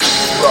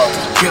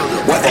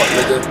prod.KillDill. What?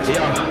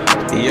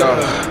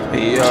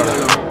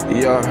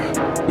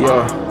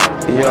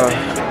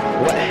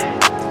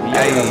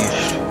 Hey.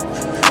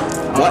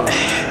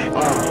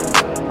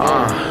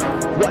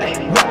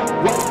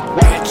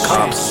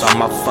 Cops on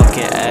my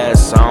fucking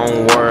ass, I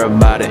don't worry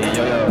about it.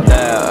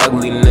 That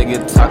ugly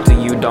nigga talk to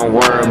you, don't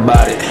worry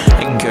about it.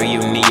 And girl, you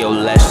need your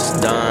lashes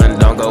done,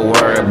 don't go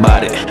worry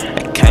about it.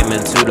 I came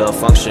into the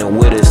function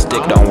with a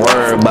stick, don't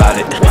worry about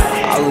it.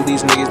 All of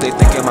these niggas, they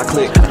think in my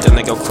clique. Then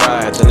they go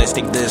cry, then they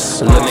sneak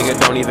this. Little nigga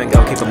don't even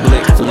go keep a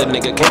blick. Little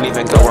nigga can't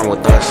even go run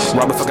with us.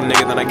 Rob a fucking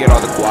nigga, then I get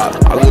all the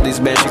guap. All of these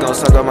bands, she gon'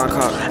 suck on my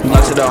cock.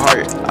 Lock to the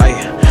heart, ayy.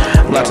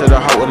 Lock to the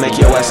heart will make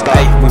your ass stop.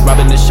 We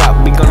robbing the shop,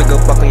 we gonna go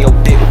fuck on your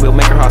dick. We'll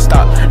make her heart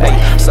stop, ayy.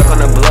 Suck on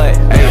the blood,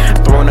 ayy.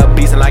 Throwing up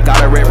beats and I got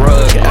a red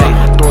rug, ayy.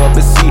 Throw up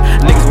a seat,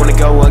 niggas wanna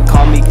go and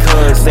call me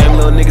cuz. Same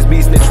little niggas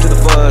be snitch to the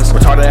fuzz.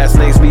 Retarded ass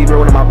niggas be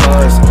ruining my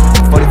buzz.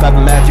 45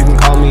 and math, you can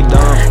call me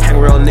dumb. Hang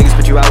real niggas,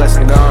 put you out less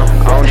than gum.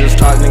 I don't just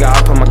talk, nigga, I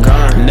put my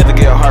gun. Never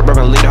get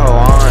heartbroken, lead the hoe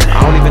on.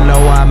 I don't even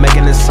know why I'm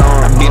making this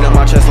song. I'm beating on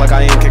my chest like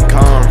I ain't King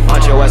Kong.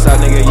 Punch your ass out,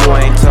 nigga, you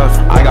ain't tough.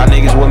 I got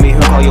niggas with me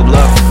who call you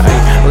bluff,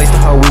 ayy. Lace the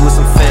hoe, we with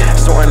some fit.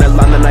 Storing that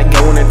line, then I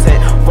go in intent.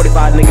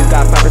 45 niggas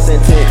got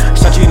 5% tint.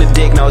 Shot you in the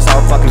dick, now it's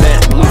all fucking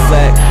that. Blue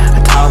flag, a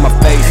towel on my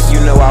face.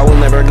 You know I will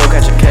never go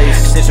catch a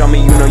case. Snitch on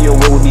me, you know your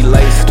will be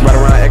laced. Right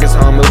around Eggers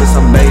home, moving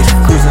some bass.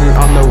 Cruising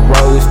on the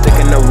roads, thick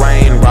in the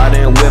rain.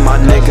 Riding with my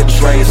nigga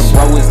Trace.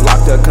 Bro is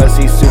locked up cause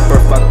he's super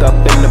fucked up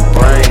in the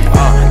brain.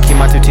 Keep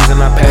my 2 T's on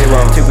my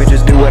payroll. 2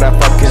 bitches do what I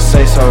fucking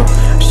say so.